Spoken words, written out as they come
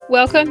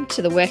Welcome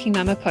to the Working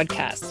Mama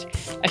podcast,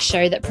 a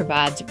show that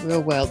provides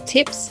real-world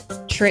tips,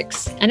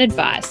 tricks, and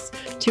advice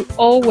to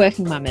all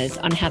working mamas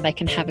on how they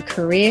can have a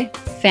career,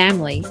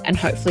 family, and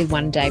hopefully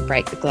one day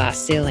break the glass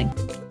ceiling.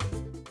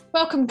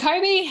 Welcome,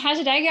 Kobe. How's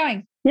your day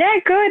going? Yeah,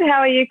 good. How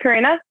are you,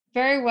 Karina?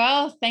 Very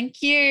well,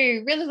 thank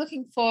you. Really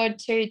looking forward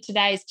to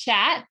today's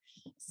chat.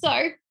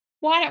 So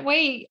why don't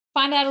we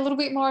find out a little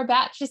bit more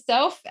about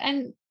yourself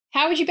and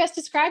how would you best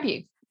describe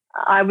you?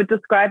 I would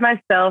describe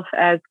myself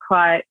as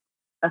quite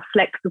a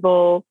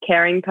flexible,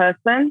 caring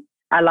person.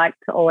 I like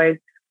to always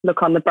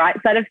look on the bright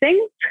side of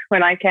things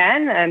when I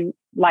can and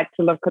like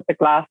to look at the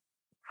glass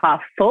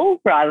half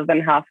full rather than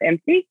half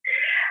empty.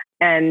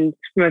 And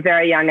from a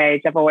very young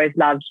age, I've always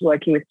loved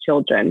working with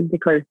children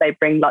because they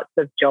bring lots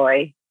of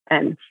joy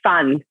and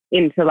fun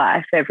into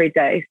life every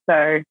day.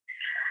 So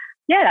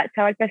yeah, that's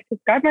how I best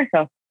describe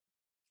myself.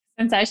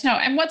 Sensational.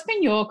 And what's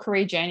been your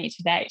career journey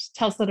to date?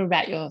 Tell us a little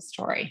about your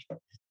story.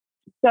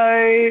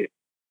 So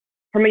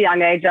from a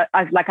young age,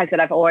 like I said,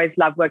 I've always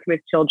loved working with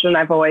children.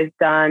 I've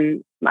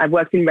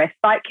worked in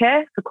respite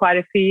care for quite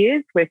a few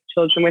years with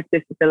children with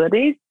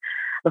disabilities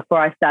before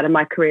I started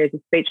my career as a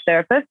speech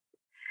therapist.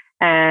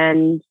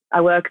 And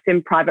I worked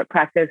in private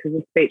practice as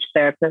a speech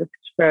therapist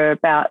for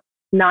about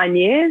 9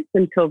 years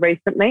until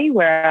recently,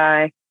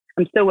 where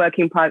I'm still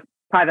working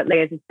privately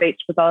as a speech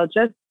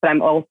pathologist, but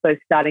I'm also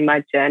starting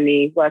my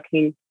journey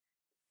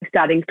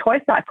starting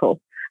Toy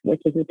Cycle,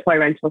 which is a toy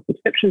rental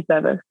subscription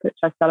service, which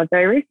I started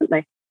very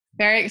recently.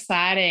 Very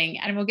exciting.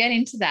 And we'll get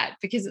into that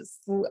because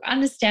we'll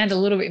understand a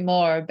little bit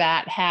more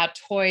about how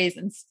toys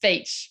and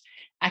speech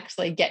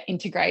actually get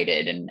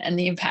integrated and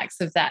the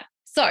impacts of that.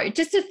 So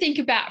just to think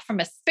about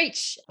from a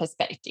speech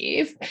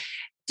perspective,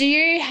 do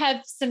you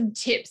have some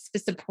tips for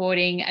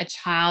supporting a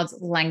child's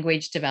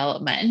language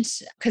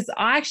development? Because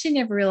I actually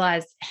never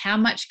realised how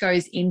much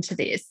goes into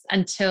this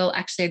until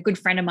actually a good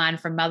friend of mine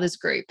from Mother's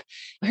Group,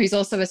 who's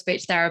also a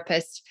speech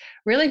therapist,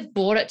 really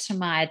brought it to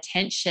my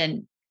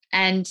attention.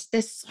 And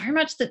there's so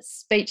much that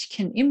speech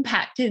can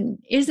impact,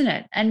 isn't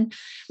it? And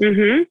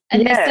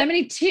there's so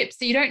many tips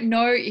that you don't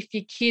know if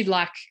your kid,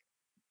 like,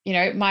 you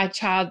know, my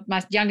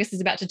youngest is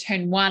about to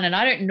turn 1 and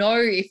I don't know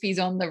if he's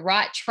on the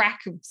right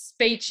track of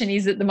speech and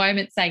he's at the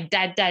moment saying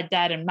dad, dad,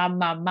 dad and mum,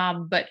 mum,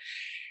 mum. But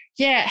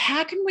yeah,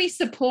 how can we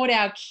support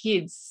our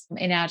kids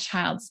in our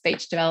child's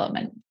speech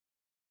development?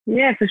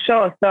 Yeah, for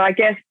sure. So I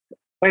guess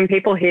when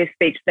people hear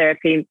speech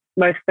therapy,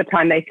 most of the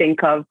time they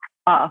think of,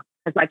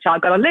 has my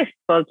child got a lisp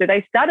or do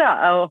they stutter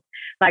or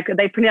like are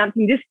they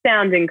pronouncing this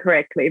sound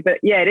incorrectly? But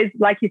yeah, it is,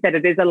 like you said,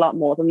 it is a lot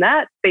more than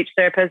that. Speech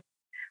therapists,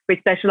 we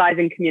specialize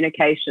in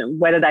communication,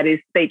 whether that is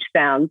speech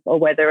sounds or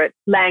whether it's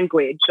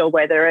language or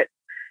whether it's,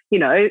 you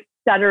know,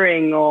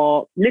 stuttering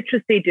or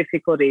literacy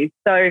difficulties.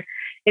 So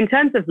in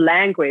terms of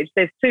language,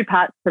 there's 2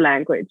 parts to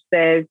language.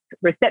 There's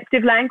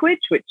receptive language,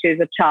 which is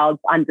a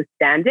child's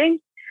understanding.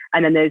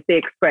 And then there's the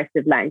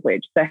expressive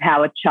language. So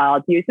how a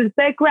child uses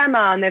their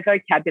grammar and their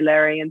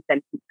vocabulary and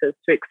sentences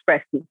to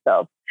express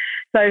themselves.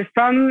 So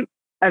from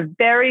a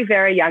very,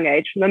 very young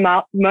age, from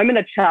the moment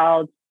a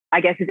child,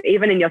 I guess, is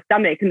even in your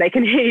stomach and they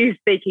can hear you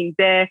speaking,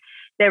 their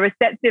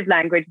receptive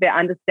language, their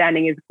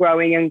understanding is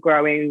growing and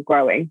growing and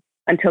growing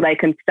until they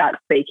can start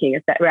speaking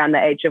around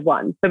the age of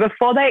 1. So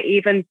before they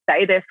even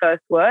say their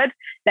first word,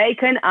 they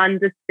can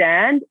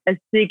understand a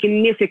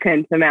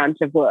significant amount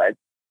of words.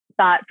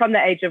 But from the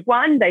age of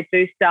 1, they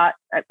start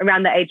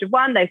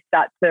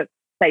to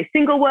say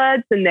single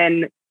words. And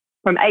then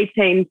from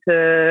 18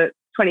 to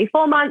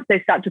 24 months,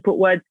 they start to put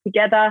words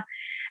together.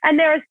 And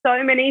there are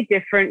so many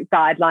different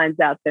guidelines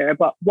out there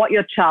about what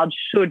your child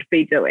should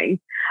be doing.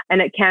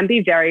 And it can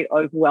be very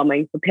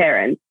overwhelming for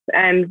parents.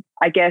 And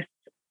I guess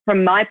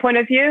from my point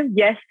of view,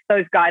 yes,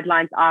 those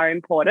guidelines are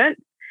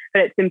important,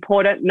 but it's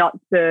important not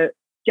to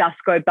just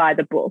go by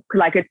the book.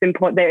 Like it's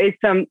important, there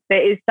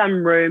is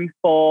some room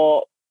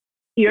for,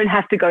 you don't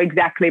have to go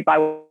exactly by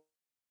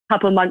a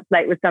couple of months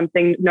late with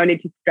something. No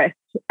need to stress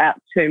out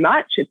too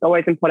much. It's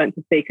always important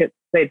to seek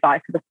the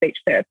advice of a speech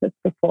therapist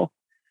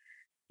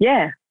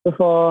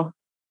before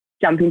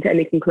jumping to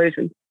any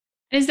conclusions.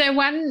 Is there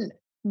one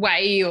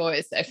way or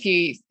a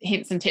few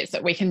hints and tips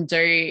that we can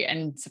do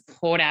and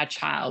support our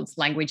child's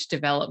language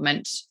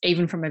development,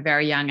 even from a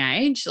very young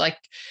age? Like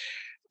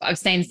I've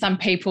seen some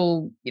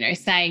people, you know,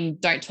 saying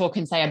don't talk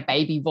and say a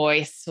baby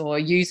voice or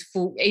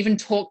even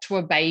talk to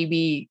a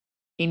baby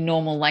in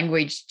normal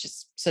language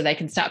just so they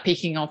can start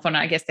picking off on,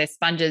 I guess, their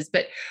sponges.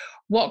 But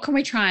what can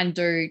we try and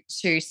do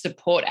to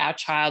support our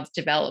child's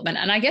development?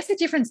 And I guess at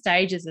different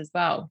stages as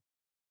well.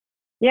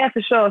 Yeah,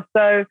 for sure.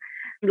 So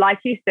like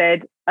you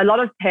said, a lot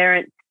of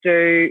parents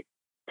do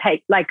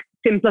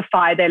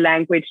simplify their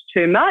language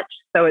too much.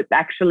 So it's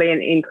actually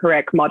an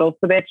incorrect model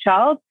for their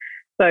child.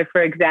 So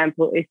for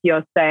example, if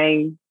you're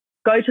saying,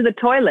 go to the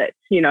toilet,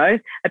 you know,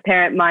 a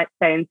parent might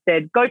say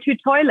instead, go to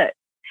toilet.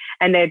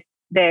 And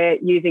they're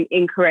using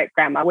incorrect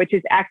grammar, which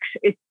is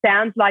it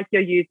sounds like you're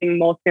using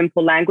more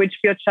simple language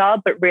for your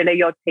child, but really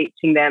you're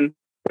teaching them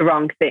the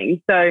wrong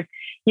thing. So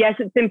yes,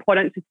 it's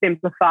important to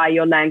simplify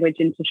your language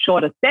into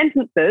shorter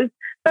sentences,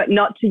 but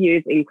not to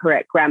use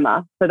incorrect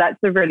grammar. So that's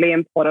a really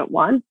important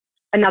one.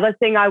 Another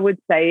thing I would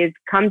say is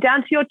come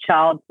down to your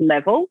child's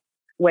level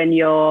when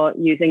you're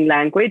using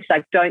language.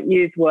 Like, don't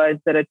use words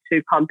that are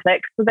too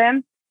complex for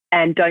them,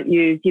 and don't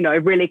use,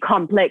 really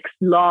complex,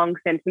 long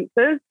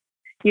sentences.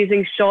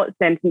 Using short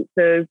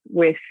sentences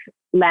with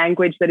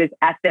language that is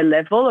at their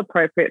level,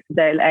 appropriate for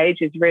their age,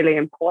 is really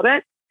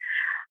important.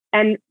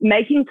 And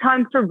making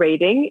time for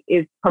reading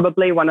is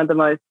probably one of the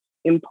most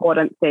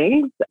important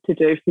things to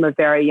do from a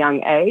very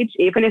young age.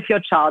 Even if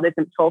your child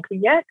isn't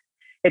talking yet,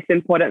 it's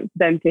important for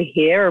them to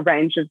hear a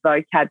range of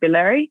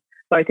vocabulary,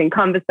 both in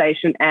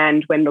conversation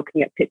and when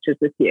looking at pictures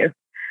with you.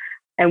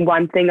 And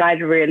one thing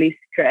I'd really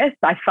stress,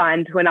 I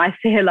find when I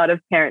see a lot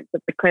of parents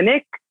at the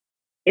clinic,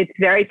 it's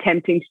very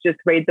tempting to just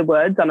read the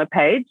words on a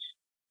page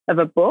of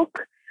a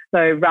book.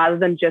 So rather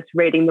than just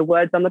reading the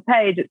words on the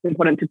page, it's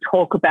important to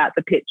talk about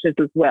the pictures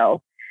as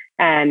well.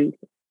 And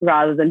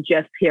rather than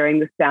just hearing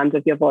the sound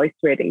of your voice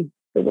reading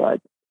the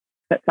words.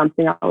 That's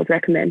something I would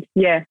recommend.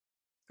 Yeah.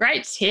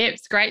 Great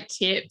tips.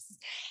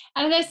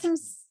 And there's some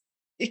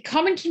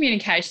common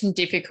communication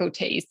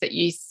difficulties that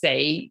you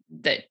see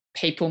that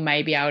people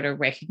may be able to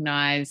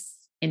recognise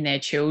in their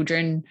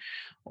children,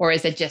 or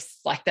is it just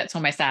like that's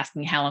almost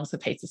asking how long's a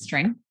piece of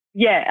string?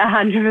 Yeah,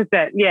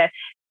 100%. Yeah.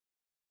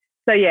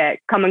 So yeah,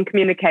 common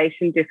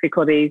communication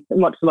difficulties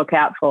and what to look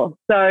out for.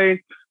 So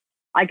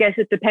I guess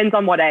it depends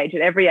on what age.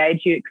 At every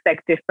age, you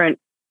expect different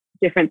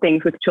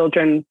things with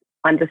children's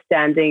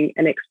understanding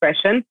and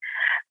expression.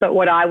 But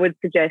what I would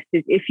suggest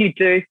is if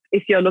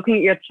you're looking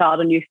at your child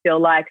and you feel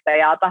like they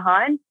are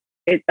behind,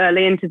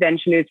 early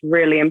intervention is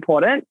really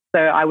important.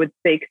 So I would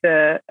seek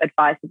the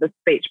advice of a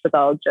speech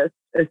pathologist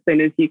as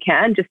soon as you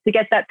can, just to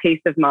get that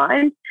peace of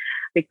mind,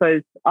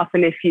 because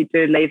often if you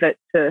do leave it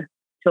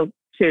till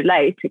too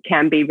late, it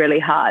can be really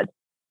hard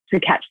to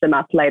catch them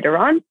up later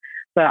on.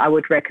 So I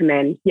would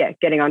recommend,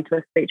 getting onto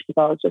a speech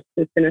pathologist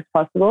as soon as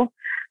possible.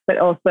 But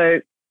also,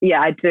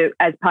 I do,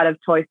 as part of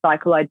Toy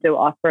Cycle, I do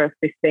offer a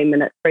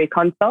 15-minute free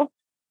consult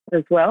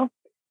as well.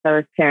 So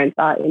if parents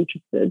are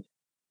interested,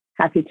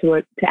 happy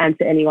to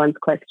answer anyone's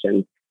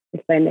questions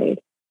if they need.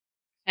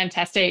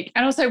 Fantastic.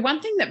 And also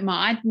one thing that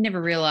I'd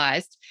never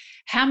realised,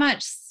 how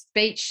much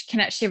speech can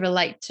actually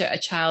relate to a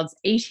child's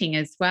eating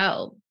as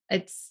well.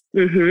 It's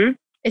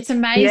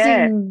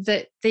amazing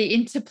that the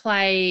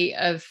interplay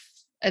of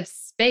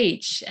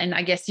speech and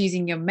I guess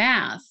using your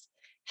mouth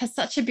has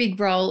such a big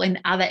role in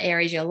other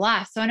areas of your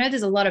life. So I know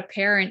there's a lot of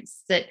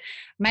parents that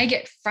may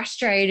get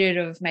frustrated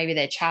of maybe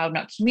their child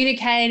not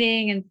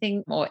communicating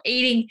and or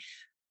eating,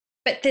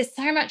 but there's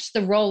so much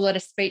the role that a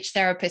speech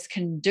therapist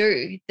can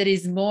do that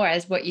is more,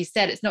 as what you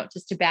said, it's not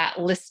just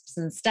about lisps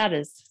and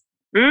stutters.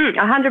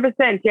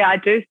 100%. Yeah, I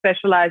do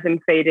specialize in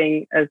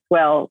feeding as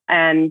well.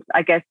 And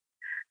I guess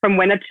from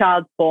when a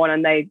child's born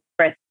and they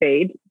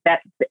breastfeed,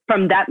 that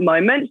from that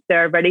moment,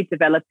 they're already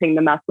developing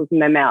the muscles in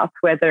their mouth,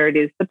 whether it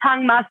is the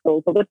tongue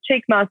muscles or the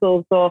cheek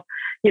muscles or,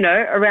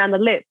 around the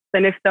lips.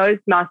 And if those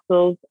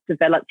muscles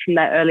develop from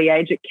that early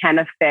age, it can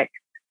affect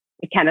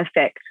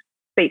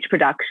speech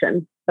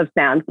production of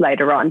sounds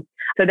later on.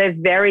 So they're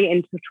very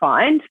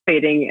intertwined,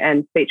 feeding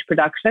and speech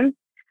production.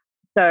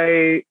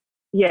 So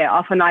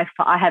often I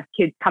have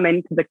kids come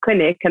into the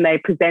clinic and they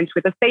present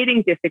with a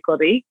feeding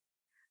difficulty.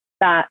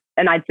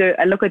 And I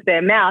look at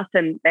their mouth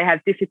and they have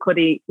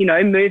difficulty,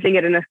 moving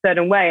it in a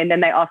certain way. And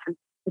then they often,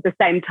 at the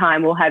same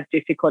time, will have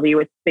difficulty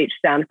with speech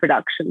sound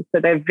production. So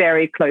they're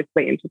very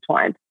closely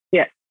intertwined.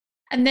 Yeah.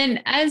 And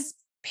then as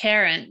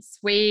parents,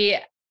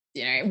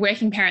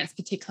 working parents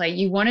particularly,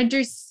 you want to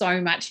do so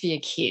much for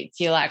your kids.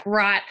 You're like,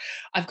 right,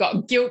 I've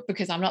got guilt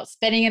because I'm not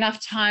spending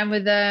enough time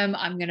with them.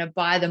 I'm going to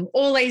buy them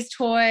all these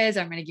toys.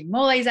 I'm going to give them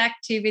all these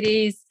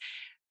activities.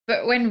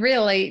 But when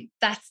really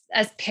that's,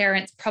 as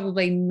parents,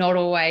 probably not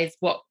always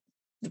what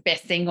the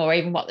best thing or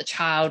even what the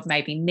child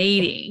may be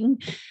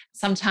needing.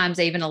 Sometimes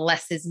even a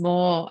less is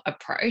more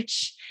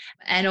approach.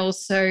 And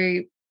also,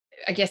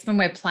 I guess when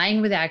we're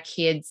playing with our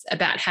kids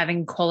about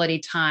having quality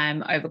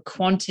time over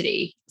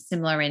quantity,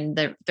 similar in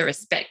the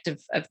respect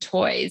of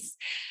toys.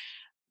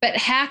 But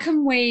how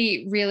can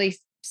we really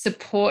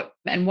support,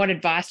 and what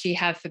advice do you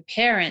have for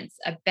parents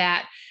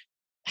about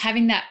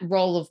having that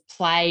role of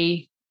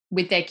play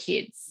with their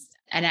kids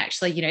and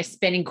actually,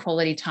 spending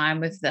quality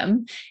time with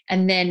them?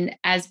 And then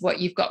as what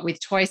you've got with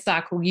Toy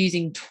Cycle,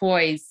 using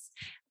toys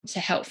to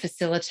help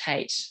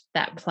facilitate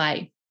that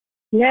play.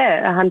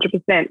 Yeah,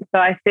 100%. So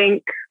I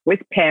think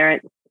with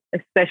parents,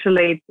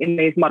 especially in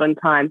these modern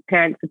times,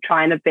 parents are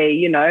trying to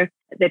be,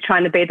 they're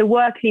trying to be the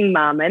working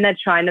mum and they're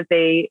trying to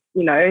be,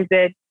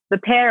 the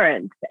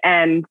parent,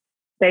 and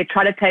they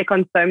try to take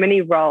on so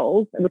many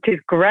roles, which is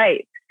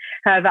great.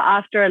 However,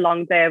 after a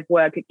long day of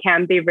work, it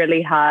can be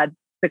really hard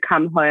to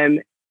come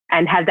home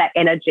and have that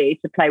energy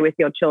to play with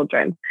your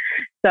children.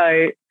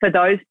 So for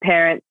those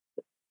parents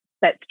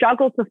that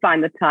struggle to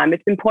find the time,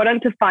 it's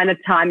important to find a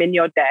time in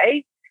your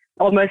day,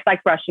 almost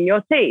like brushing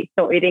your teeth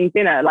or eating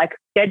dinner, like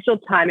schedule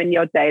time in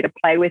your day to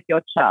play with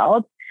your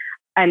child.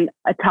 And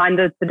a time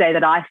of the day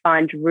that I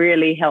find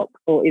really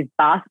helpful is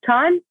bath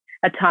time.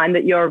 a time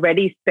that you're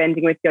already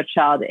spending with your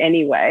child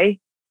anyway,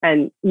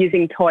 and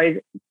using toys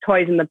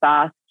in the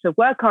bath to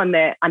work on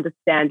their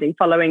understanding,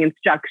 following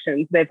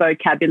instructions, their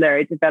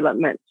vocabulary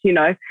development.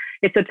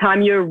 It's a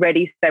time you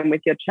already spend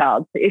with your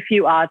child. So if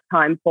you are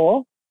time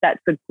poor,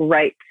 that's a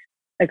great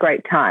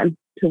time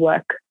to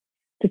work,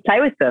 to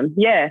play with them.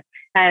 Yeah.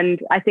 And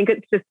I think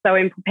it's just so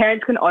important.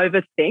 Parents can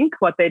overthink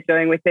what they're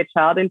doing with their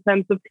child in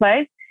terms of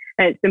play.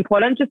 And it's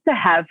important just to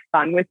have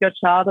fun with your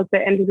child at the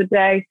end of the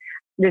day.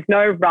 There's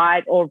no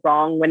right or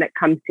wrong when it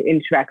comes to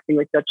interacting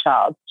with your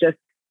child. Just,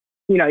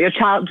 your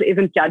child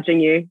isn't judging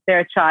you.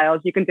 They're a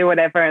child. You can do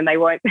whatever and they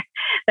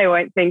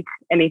won't think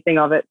anything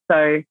of it.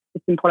 So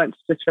it's important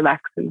to just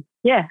relax and,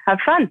 have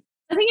fun.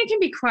 I think it can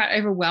be quite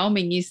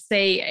overwhelming. You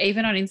see,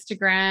 even on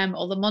Instagram,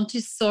 all the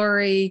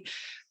Montessori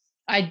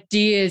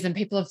ideas, and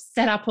people have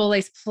set up all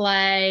these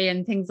play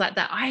and things like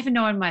that. I even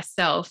know in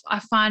myself, I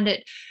find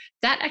that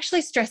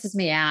actually stresses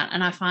me out,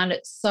 and I find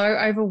it so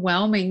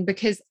overwhelming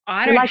because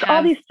I don't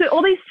have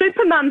all these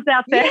super mums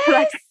out there.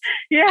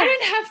 Yes, I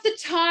don't have the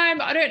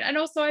time. And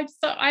also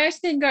I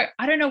actually go,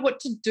 I don't know what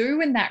to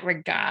do in that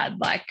regard.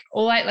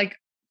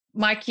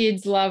 My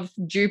kids love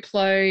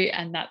Duplo,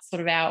 and that's sort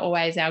of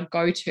always our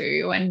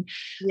go-to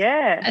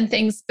and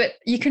things. But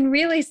you can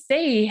really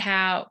see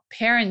how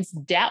parents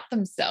doubt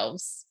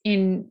themselves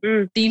in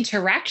the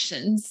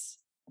interactions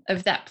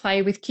of that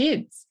play with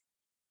kids.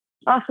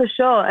 Oh, for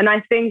sure. And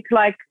I think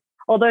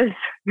all those,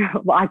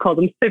 I call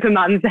them super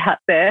mums out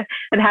there,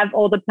 that have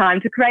all the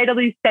time to create all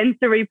these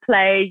sensory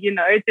play,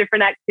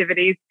 different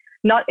activities.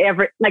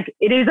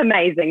 It is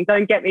amazing,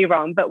 don't get me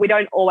wrong, but we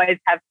don't always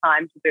have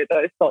time to do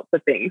those sorts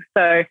of things.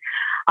 So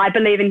I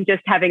believe in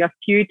just having a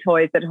few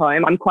toys at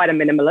home. I'm quite a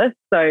minimalist.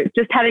 So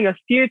just having a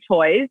few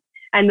toys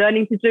and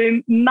learning to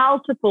do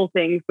multiple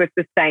things with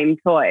the same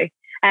toy,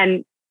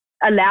 and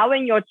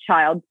allowing your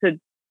child to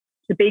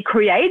be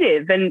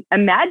creative and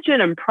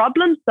imagine and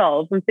problem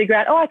solve and figure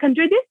out, I can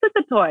do this with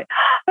the toy,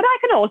 but I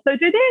can also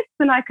do this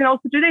and I can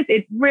also do this.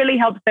 It really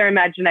helps their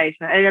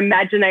imagination. And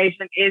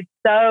imagination is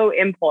so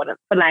important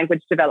for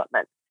language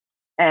development.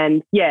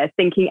 And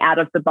thinking out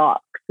of the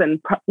box and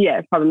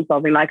problem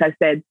solving, like I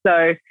said.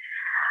 So,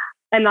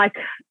 and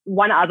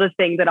one other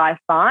thing that I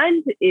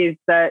find is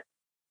that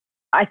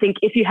I think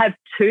if you have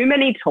too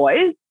many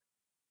toys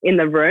in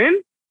the room,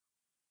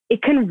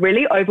 it can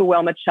really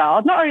overwhelm a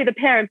child, not only the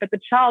parent, but the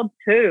child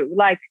too.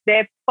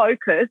 Their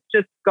focus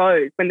just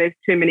goes when there's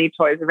too many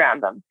toys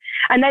around them.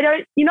 And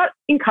you're not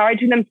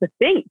encouraging them to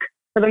think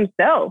for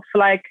themselves.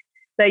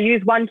 They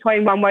use one toy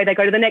in one way, they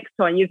go to the next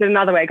toy and use it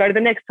another way, go to the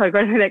next toy,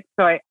 go to the next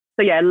toy.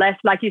 So less,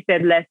 like you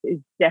said, less is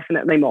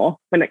definitely more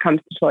when it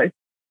comes to toys.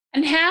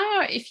 And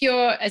how, if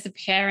you're as a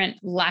parent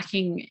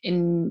lacking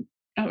in,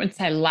 I wouldn't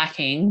say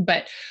lacking,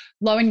 but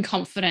low in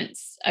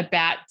confidence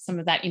about some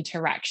of that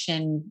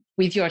interaction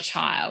with your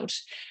child,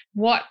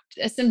 what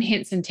are some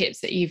hints and tips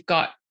that you've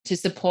got to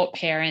support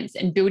parents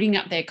and building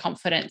up their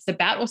confidence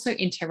about also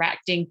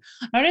interacting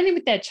not only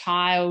with their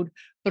child,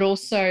 but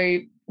also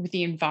with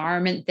the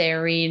environment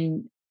they're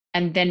in,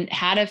 and then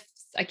how to,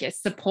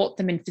 support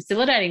them in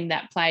facilitating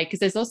that play? Because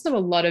there's also a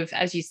lot of,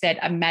 as you said,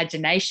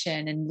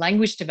 imagination and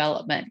language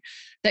development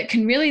that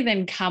can really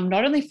then come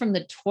not only from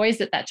the toys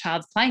that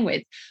child's playing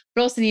with,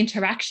 but also the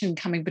interaction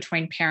coming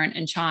between parent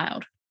and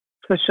child.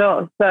 For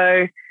sure.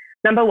 So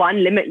number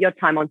one, limit your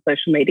time on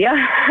social media.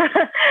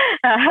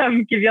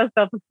 Give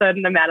yourself a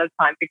certain amount of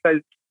time,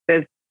 because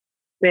there's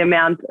the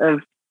amount of,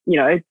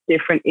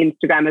 different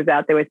Instagrammers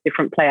out there with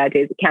different play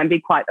ideas. It can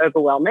be quite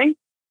overwhelming.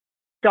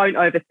 Don't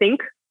overthink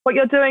what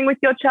you're doing with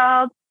your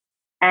child.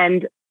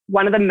 And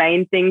one of the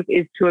main things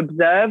is to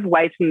observe,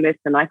 wait and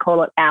listen. I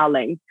call it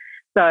owling.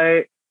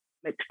 So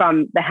it's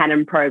from the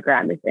Hanen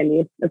program, if any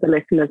of the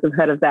listeners have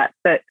heard of that.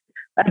 But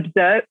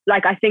observe,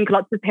 I think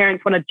lots of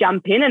parents want to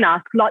jump in and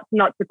ask lots and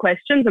lots of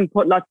questions and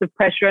put lots of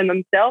pressure on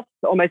themselves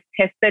to almost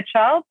test their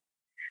child.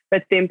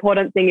 But the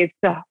important thing is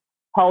to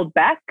hold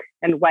back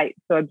and wait.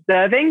 So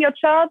observing your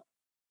child,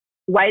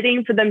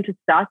 waiting for them to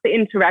start the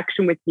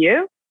interaction with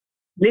you,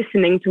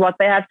 listening to what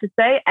they have to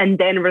say, and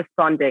then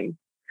responding.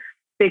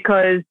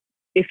 Because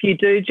if you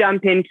do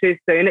jump in too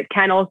soon, it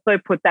can also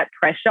put that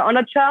pressure on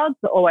a child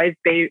to always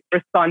be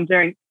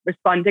responding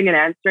and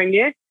answering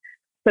you.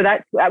 So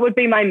that would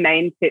be my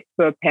main tip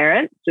to a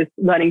parent, just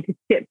learning to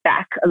sit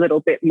back a little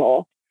bit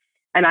more.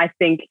 And I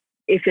think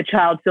if your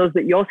child feels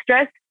that you're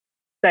stressed,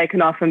 they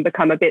can often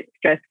become a bit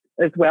stressed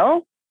as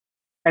well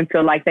and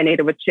feel like they need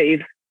to achieve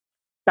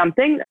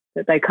something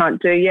that they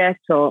can't do yet,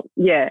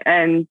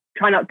 and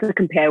try not to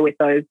compare with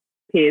those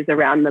peers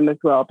around them as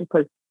well,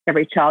 because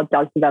every child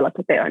does develop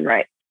at their own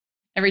rate.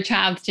 Every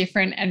child's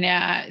different, and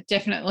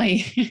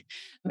definitely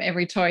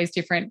every toy is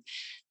different.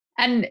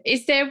 And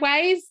is there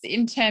ways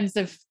in terms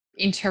of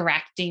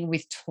interacting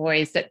with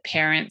toys that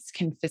parents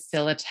can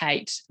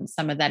facilitate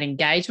some of that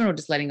engagement, or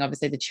just letting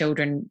obviously the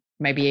children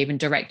maybe even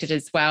direct it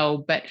as well?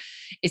 But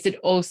is it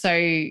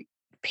also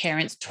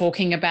parents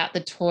talking about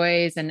the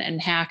toys,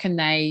 and how can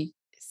they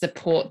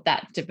support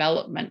that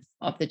development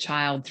of the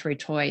child through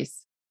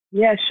toys?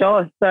 Yeah,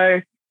 sure.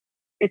 So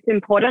it's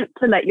important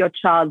to let your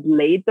child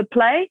lead the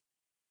play.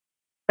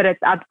 but it's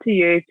up to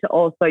you to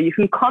also, you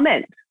can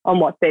comment on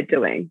what they're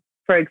doing.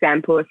 For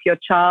example, if your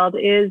child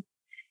is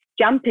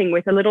jumping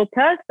with a little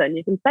person,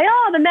 you can say,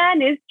 oh, the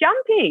man is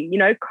jumping,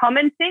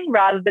 commenting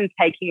rather than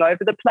taking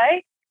over the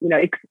play,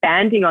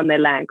 expanding on their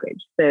language.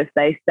 So if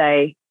they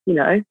say,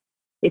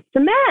 it's a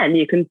man,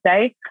 you can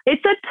say,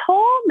 it's a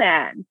tall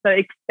man. So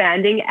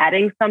expanding,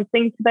 adding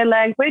something to their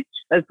language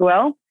as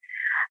well.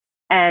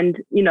 And,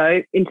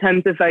 in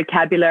terms of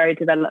vocabulary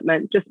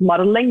development, just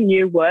modeling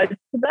new words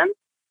to them.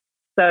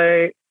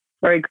 So,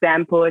 for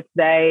example, if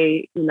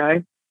they,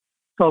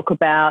 talk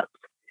about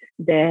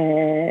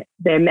their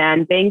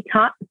man being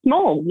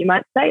small, you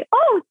might say,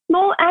 oh, it's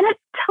small and it's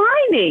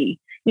tiny.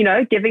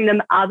 Giving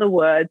them other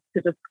words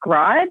to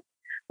describe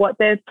what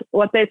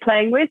they're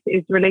playing with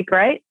is really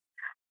great.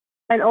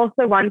 And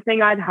also one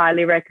thing I'd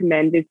highly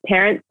recommend is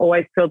parents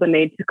always feel the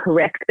need to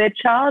correct their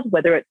child,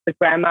 whether it's the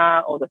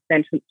grammar or the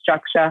sentence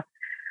structure.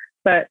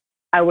 But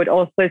I would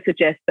also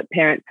suggest that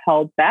parents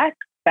hold back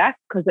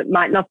because it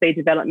might not be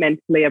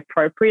developmentally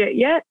appropriate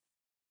yet.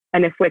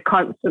 And if we're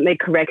constantly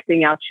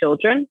correcting our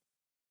children,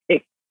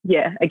 it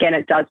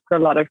does put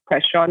a lot of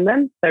pressure on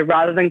them. So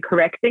rather than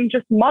correcting,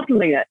 just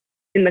modeling it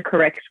in the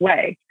correct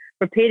way,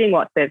 repeating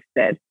what they've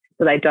said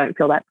so they don't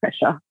feel that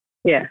pressure.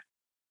 Yeah.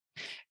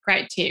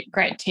 Great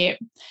tip.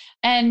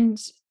 And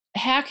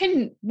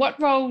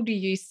what role do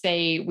you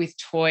see with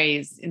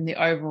toys in the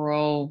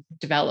overall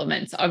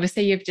development? So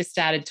obviously you've just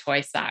started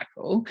Toy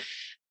Cycle,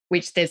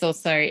 which there's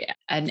also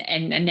an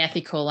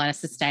ethical and a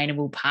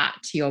sustainable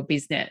part to your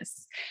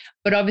business.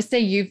 But obviously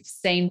you've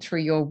seen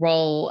through your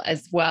role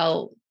as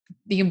well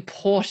the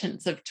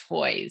importance of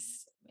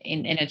toys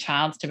in a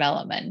child's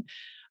development.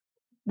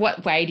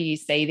 What way do you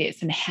see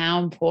this, and how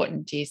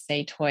important do you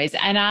see toys?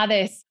 And are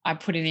there, I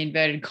put in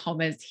inverted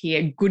commas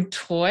here, good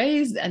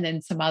toys and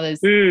then some others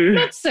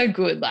not so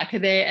good? Like are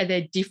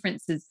there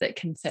differences that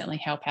can certainly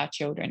help our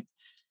children?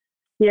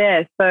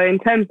 Yeah, so in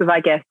terms of,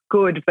 I guess,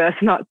 good versus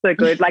not so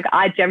good, like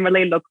I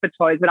generally look for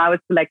toys. When I was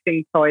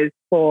selecting toys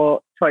for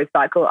Toy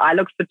Cycle, I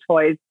looked for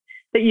toys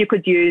that you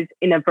could use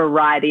in a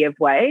variety of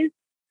ways.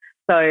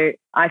 So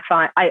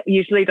I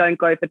usually don't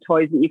go for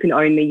toys that you can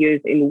only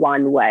use in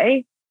one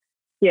way.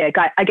 Yeah,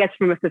 I guess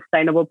from a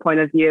sustainable point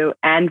of view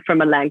and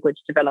from a language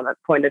development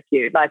point of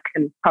view, like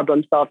in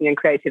problem solving and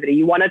creativity,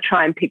 you want to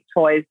try and pick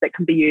toys that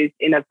can be used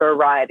in a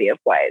variety of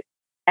ways.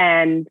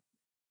 And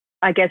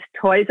I guess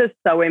toys are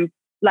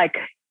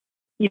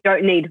you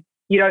don't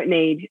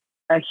need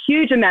a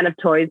huge amount of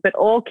toys, but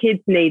all kids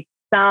need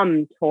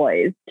some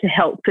toys to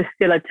help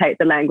facilitate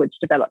the language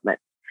development.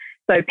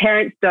 So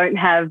parents don't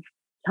have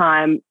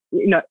time,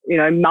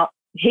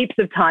 heaps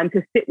of time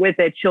to sit with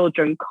their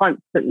children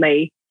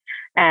constantly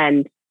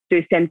and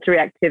do sensory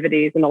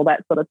activities and all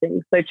that sort of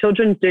thing. So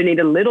children do need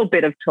a little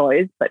bit of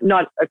toys, but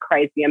not a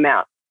crazy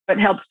amount. It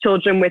helps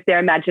children with their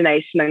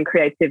imagination and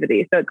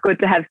creativity. So it's good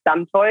to have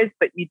some toys,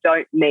 but you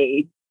don't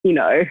need,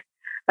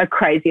 a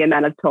crazy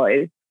amount of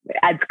toys. It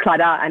adds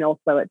clutter, and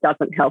also it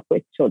doesn't help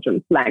with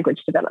children's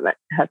language development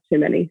to have too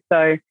many.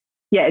 So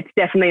yeah, it's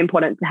definitely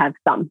important to have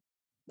some.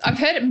 I've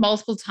heard it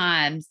multiple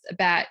times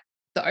about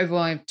the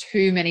overwhelming of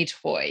too many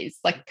toys.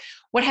 Like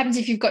what happens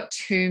if you've got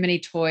too many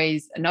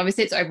toys? And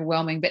obviously it's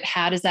overwhelming, but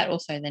how does that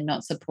also then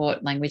not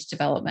support language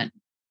development?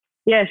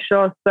 Yeah,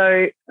 sure.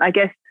 So I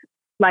guess,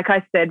 like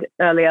I said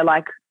earlier,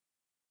 like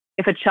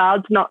if a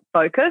child's not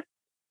focused,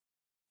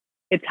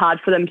 it's hard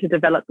for them to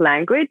develop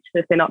language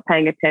if they're not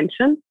paying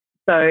attention.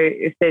 So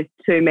if there's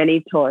too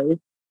many toys,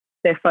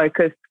 their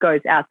focus goes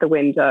out the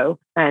window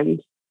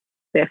and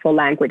therefore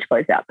language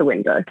goes out the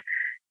window.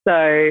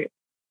 So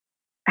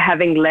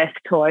having less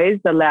toys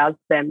allows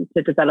them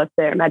to develop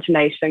their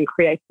imagination,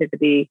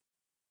 creativity,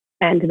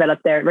 and develop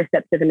their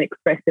receptive and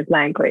expressive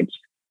language.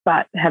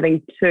 But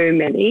having too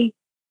many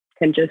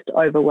can just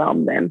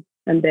overwhelm them.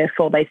 And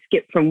therefore they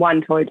skip from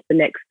one toy to the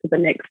next, to the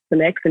next, to the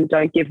next, and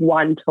don't give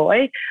one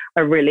toy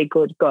a really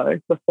good go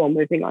before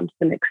moving on to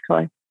the next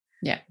toy.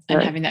 Yeah,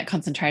 and having that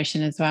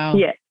concentration as well.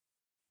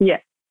 Yeah,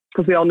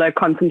 because we all know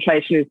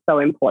concentration is so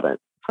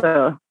important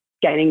for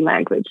gaining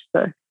language.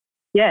 So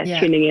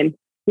tuning in.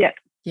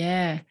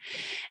 Yeah.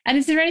 And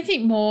is there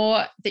anything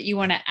more that you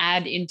want to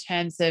add in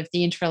terms of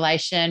the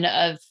interrelation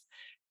of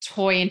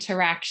toy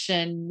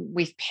interaction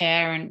with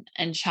parent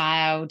and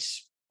child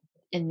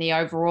in the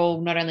overall,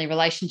 not only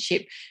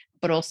relationship,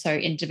 but also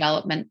in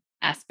development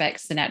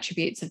aspects and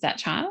attributes of that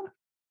child?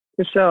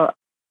 For sure.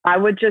 I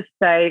would just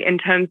say in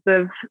terms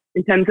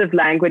of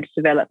language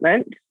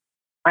development,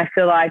 I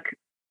feel like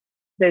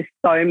there's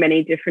so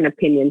many different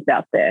opinions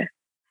out there.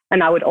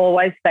 And I would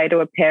always say to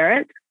a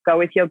parent, go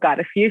with your gut.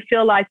 If you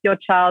feel like your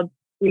child,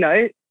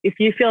 if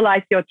you feel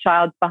like your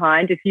child's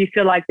behind, if you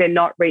feel like they're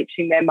not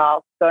reaching their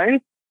milestones,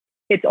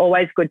 it's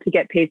always good to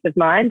get peace of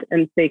mind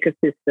and seek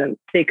assistance.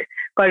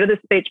 Go to the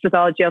Speech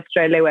Pathology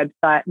Australia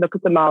website, look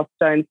at the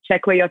milestones,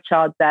 check where your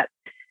child's at.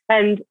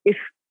 And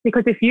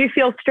because if you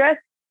feel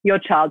stressed, your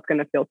child's going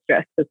to feel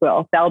stressed as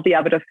well. They'll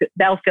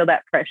feel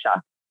that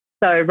pressure.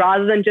 So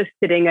rather than just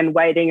sitting and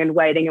waiting and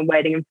waiting and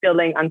waiting and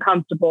feeling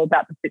uncomfortable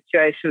about the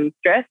situation and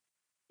stress,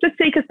 just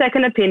seek a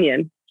second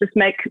opinion. Just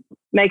make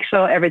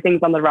sure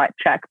everything's on the right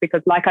track,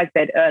 because like I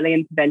said, early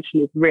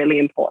intervention is really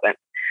important.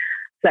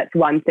 So that's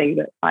one thing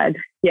that I'd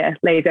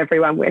leave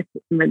everyone with.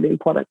 It's really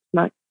important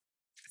to know.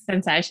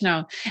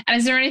 Sensational. And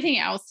is there anything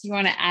else you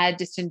want to add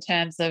just in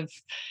terms of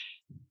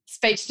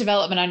speech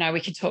development? I know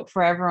we could talk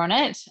forever on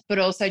it, but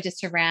also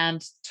just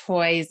around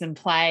toys and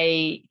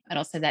play and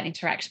also that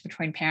interaction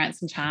between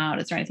parents and child.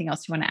 Is there anything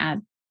else you want to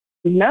add?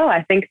 No,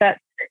 I think that's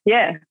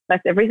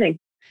everything.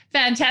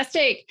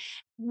 Fantastic.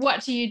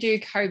 What do you do,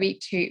 Kobe,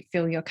 to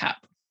fill your cup?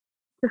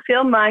 To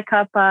fill my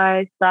cup,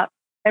 I start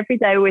every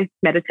day with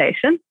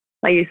meditation.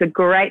 I use a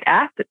great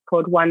app. It's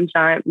called One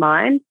Giant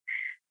Mind.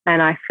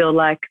 And I feel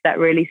like that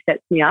really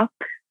sets me up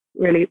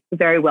really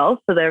very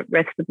well for the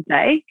rest of the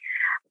day.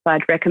 So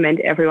I'd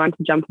recommend everyone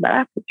to jump on that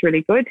app. It's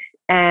really good.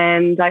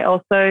 And I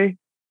also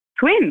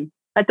swim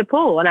at the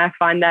pool, and I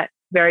find that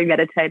very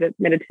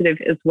meditative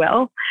as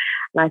well.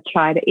 And I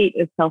try to eat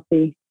as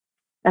healthy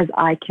as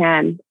I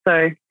can.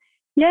 So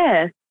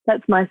yeah,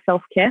 that's my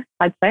self-care,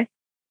 I'd say.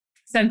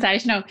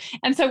 Sensational.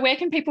 And so where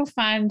can people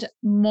find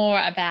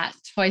more about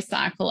Toy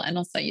Cycle and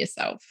also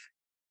yourself?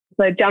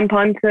 So jump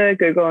onto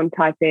Google and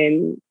type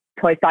in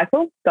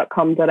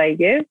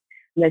toycycle.com.au.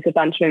 There's a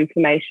bunch of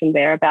information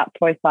there about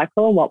Toy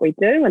Cycle and what we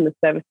do and the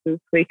services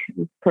we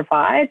can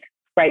provide.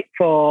 Great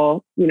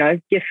for,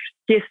 gifts.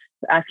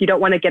 If you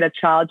don't want to get a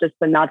child just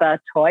another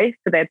toy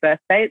for their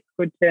birthday, it's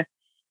good to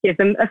give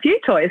them a few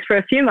toys for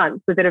a few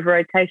months, a bit of a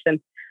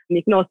rotation. And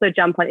you can also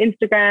jump on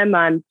Instagram.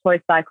 I'm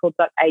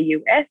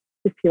toycycle.aus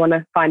if you want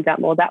to find out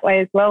more that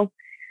way as well.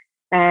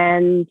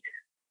 And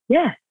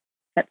yeah,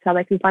 that's how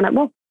they can find out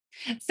more.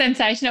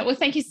 Sensational. Well,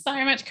 thank you so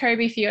much,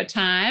 Kobe, for your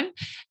time,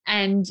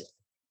 and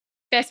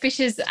best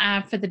wishes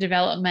for the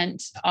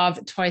development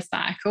of Toy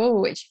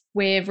Cycle, which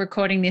we're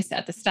recording this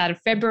at the start of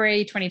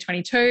February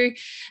 2022.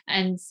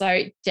 And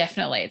so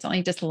definitely, it's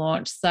only just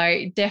launched.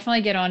 So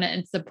definitely get on it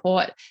and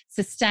support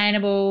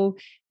sustainable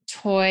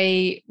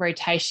toy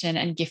rotation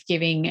and gift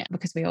giving,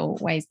 because we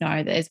always know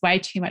that there's way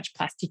too much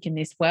plastic in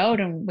this world,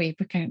 and we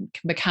can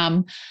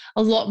become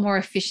a lot more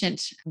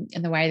efficient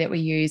in the way that we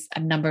use a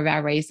number of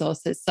our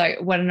resources. So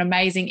what an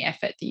amazing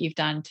effort that you've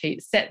done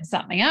to set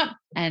something up,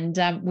 and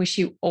wish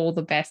you all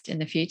the best in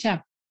the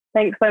future.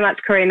 Thanks so much,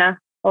 Karina.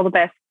 All the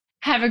best.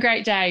 Have a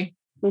great day.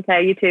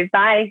 Okay, you too.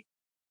 Bye.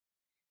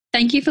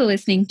 Thank you for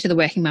listening to the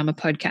Working Mama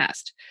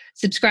podcast.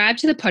 Subscribe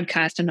to the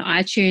podcast on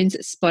iTunes,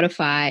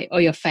 Spotify,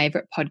 or your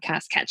favourite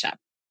podcast catcher.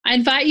 I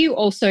invite you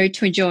also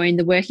to join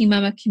the Working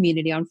Mama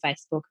community on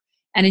Facebook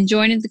and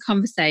join in the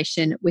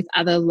conversation with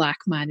other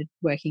like-minded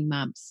working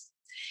mums.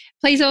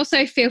 Please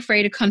also feel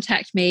free to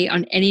contact me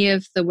on any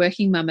of the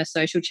Working Mama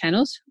social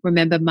channels.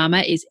 Remember,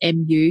 Mama is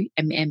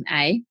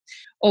MUMMA,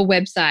 or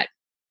website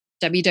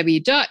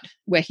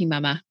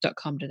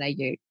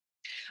www.workingmama.com.au.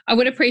 I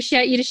would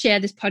appreciate you to share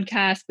this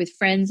podcast with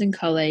friends and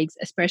colleagues,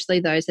 especially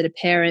those that are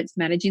parents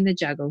managing the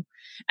juggle.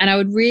 And I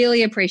would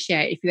really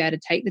appreciate if you had to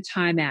take the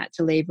time out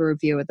to leave a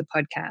review of the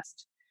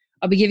podcast.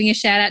 I'll be giving a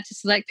shout out to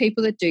select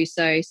people that do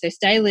so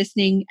stay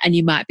listening and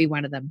you might be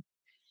one of them.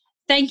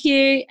 Thank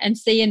you, and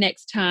see you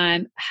next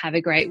time. Have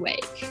a great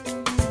week.